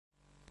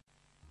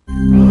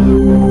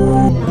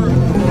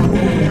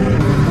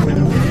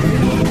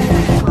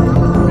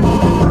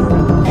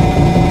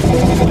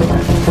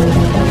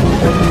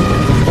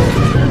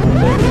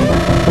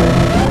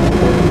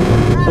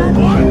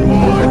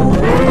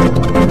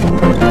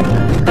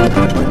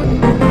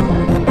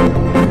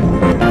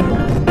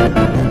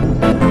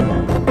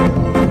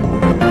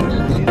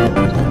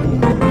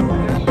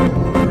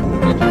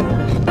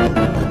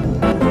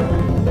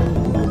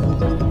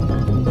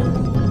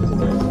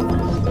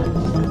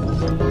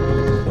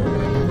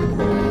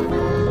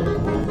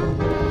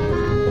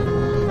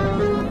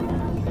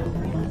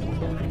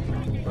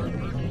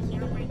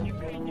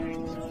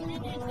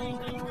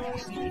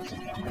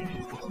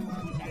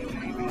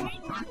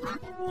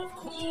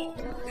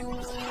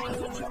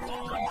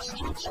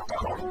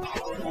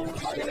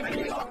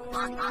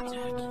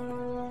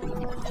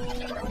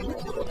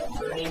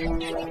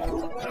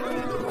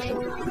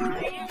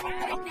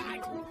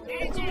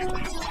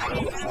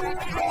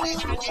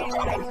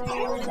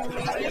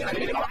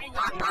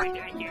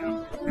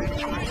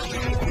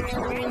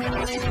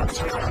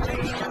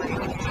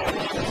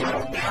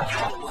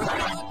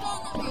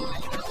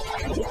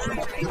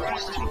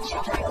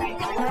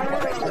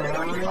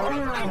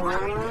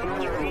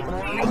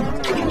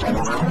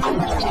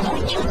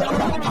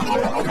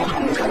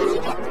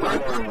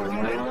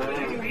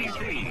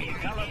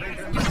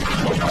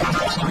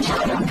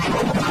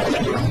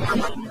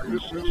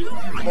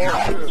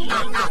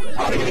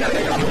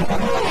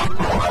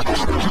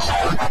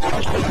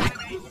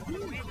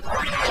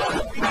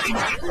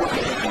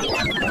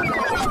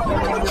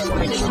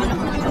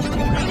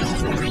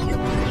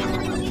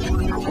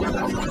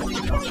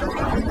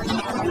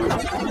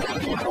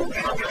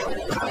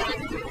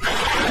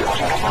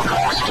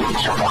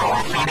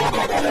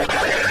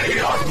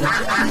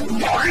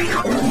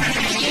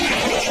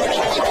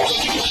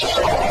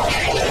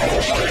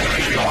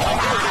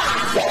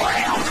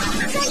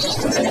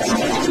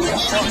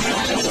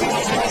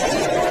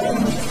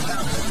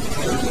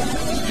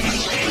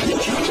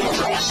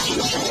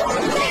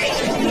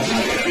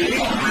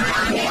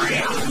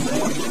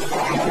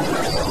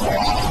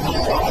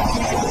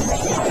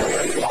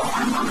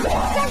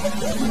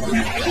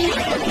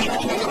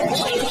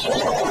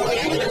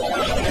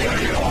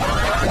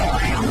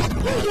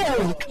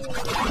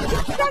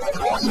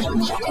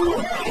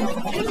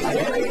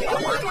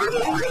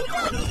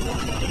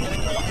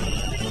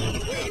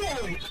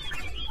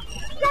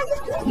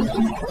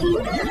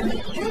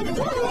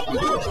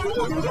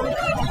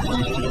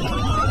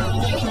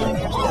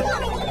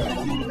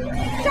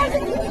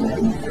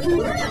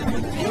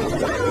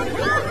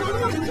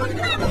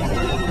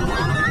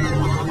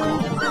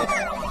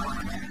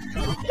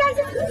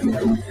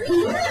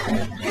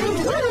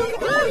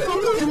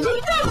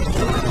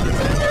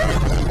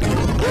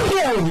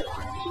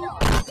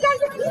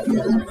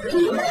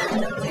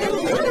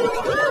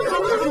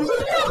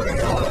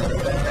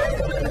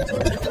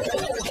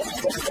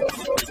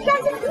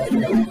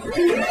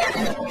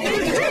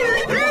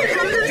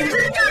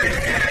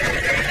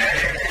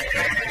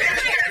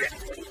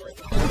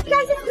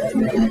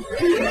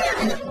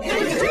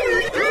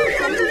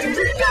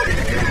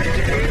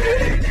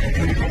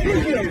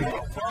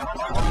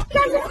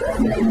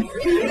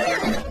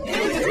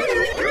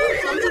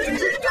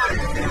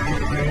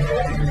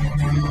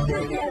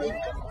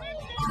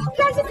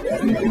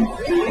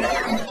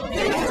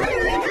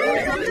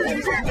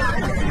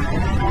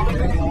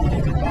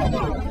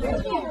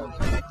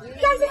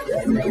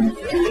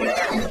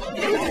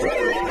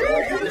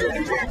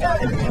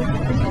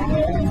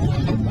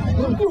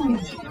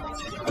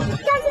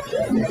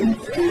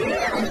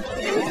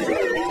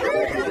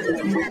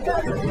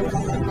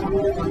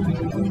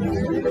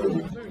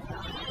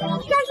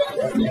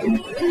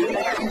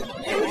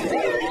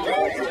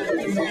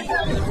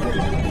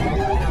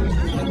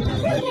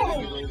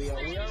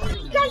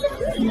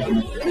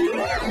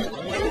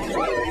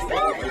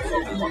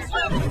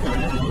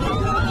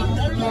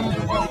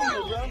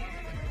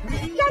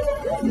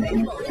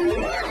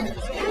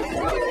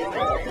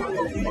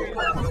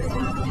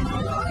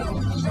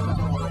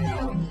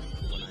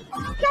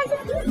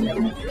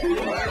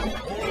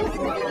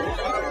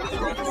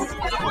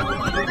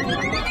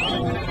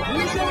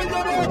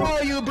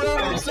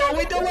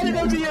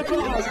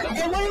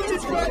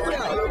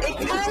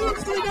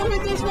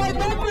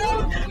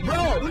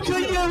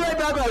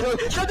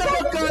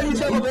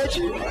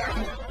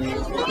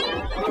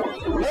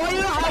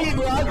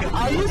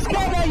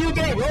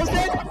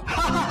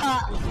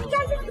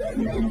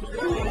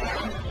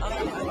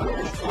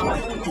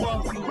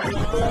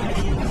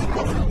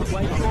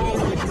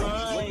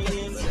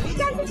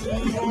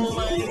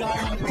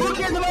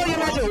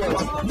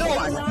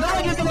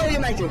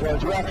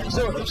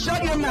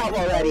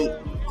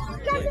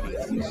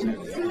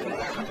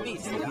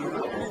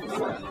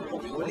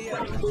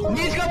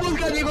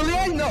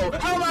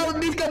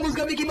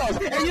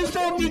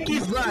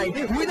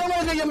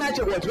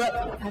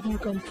Have you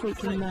gone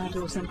freaking mad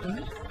or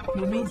something?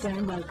 You mean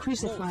damn well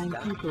crucifying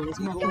people is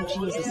mocking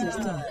Jesus'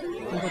 death.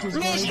 And what is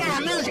Mishka,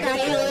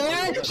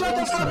 shut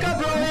the fuck up,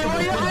 bro! Why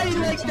are you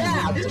hiding like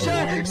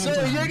that? So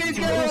you're gonna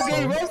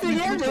get roasted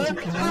here, dude?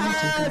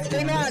 Haha,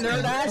 stay mad,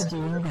 know that?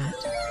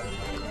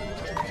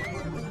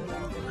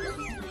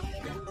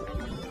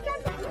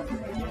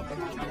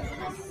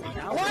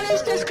 What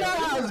is this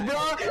clubhouse,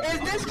 bro? Is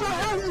this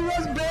clubhouse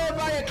was built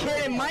by a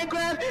kid in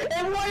Minecraft?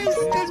 And what is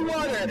this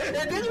water?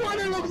 If this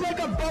water looks like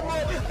a bubble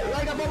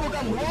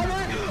gum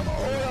water,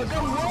 or a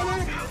gum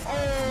water,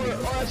 or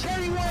a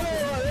cherry water,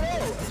 or no.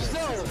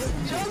 So,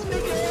 just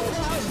make your own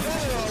clubhouse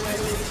better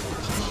already.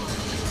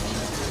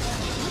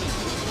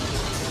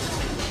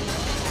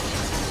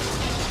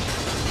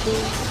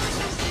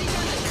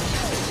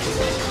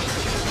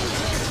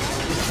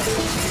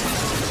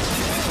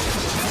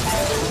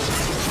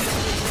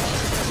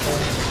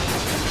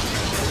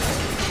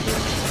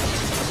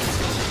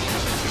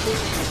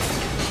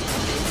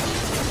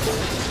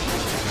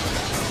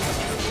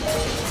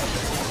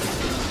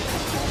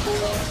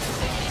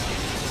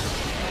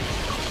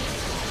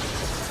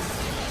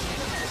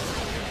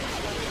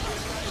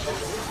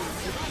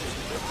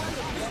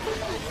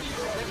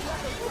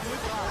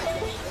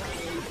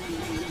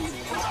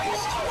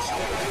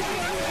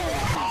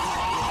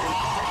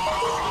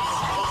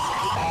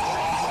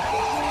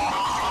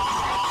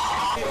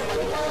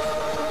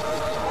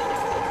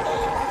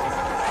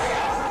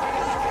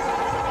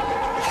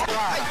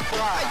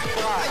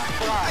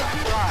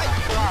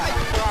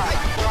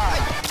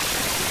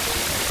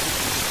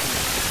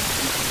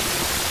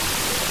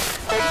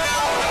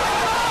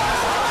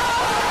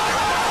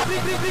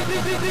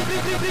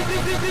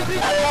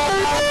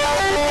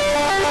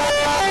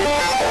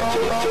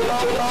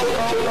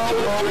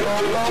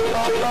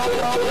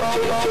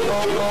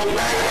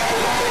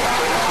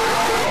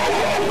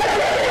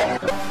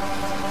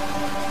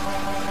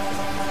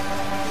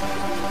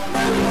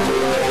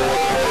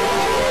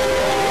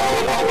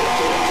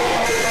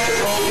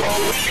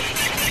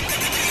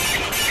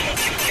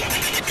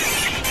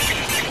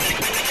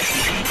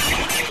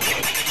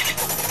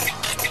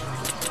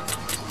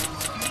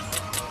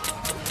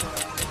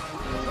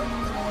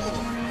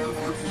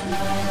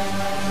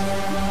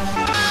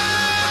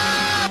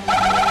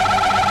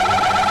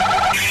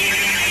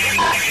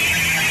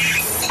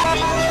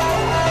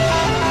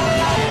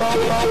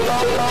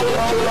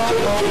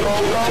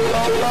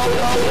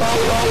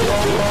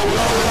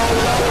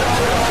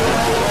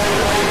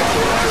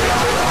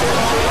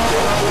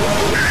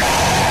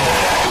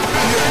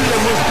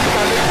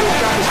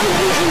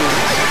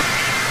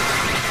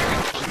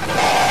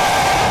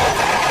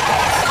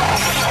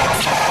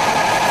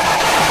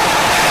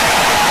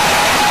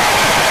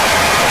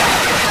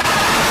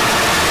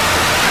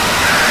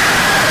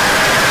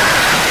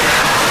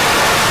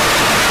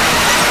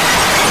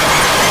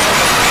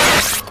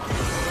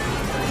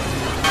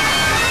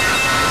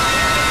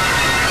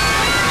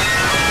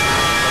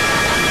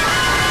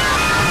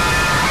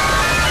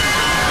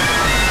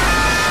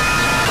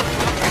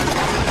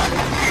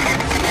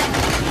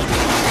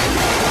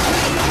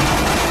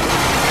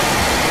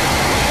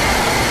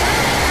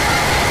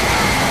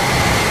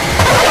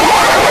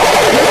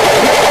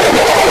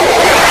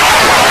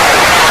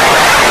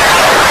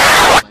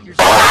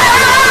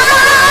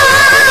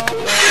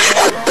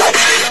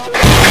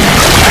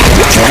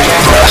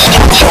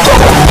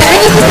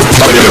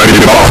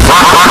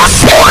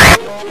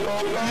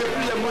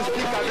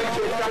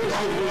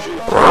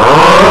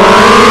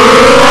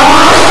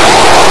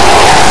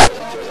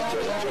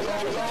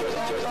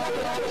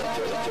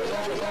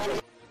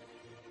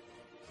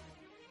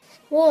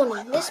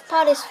 Warning, this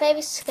part is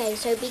very scary,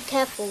 so be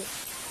careful.